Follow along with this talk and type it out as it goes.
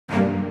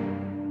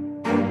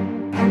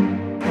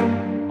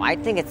I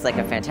think it's like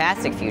a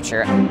fantastic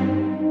future.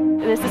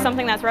 This is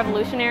something that's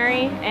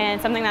revolutionary and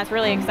something that's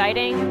really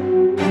exciting.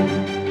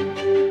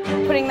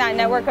 Putting that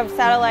network of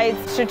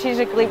satellites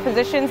strategically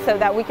positioned so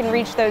that we can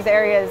reach those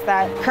areas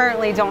that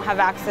currently don't have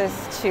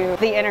access to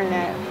the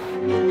internet.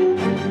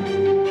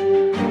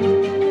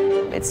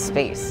 It's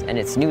space, and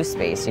it's new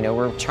space. You know,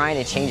 we're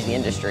trying to change the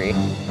industry.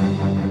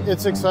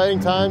 It's exciting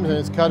times and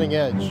it's cutting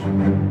edge.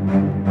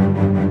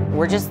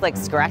 We're just like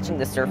scratching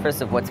the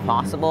surface of what's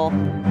possible.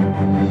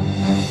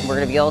 We're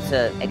going to be able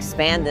to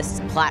expand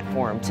this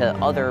platform to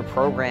other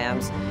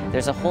programs.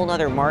 There's a whole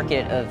other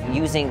market of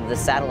using the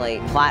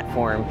satellite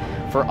platform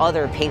for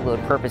other payload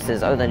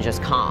purposes other than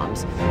just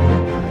comms.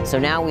 So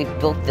now we've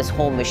built this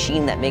whole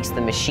machine that makes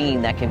the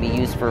machine that can be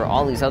used for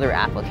all these other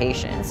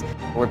applications.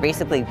 We're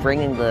basically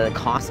bringing the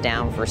cost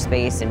down for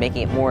space and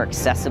making it more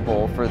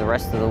accessible for the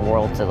rest of the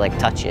world to like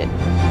touch it.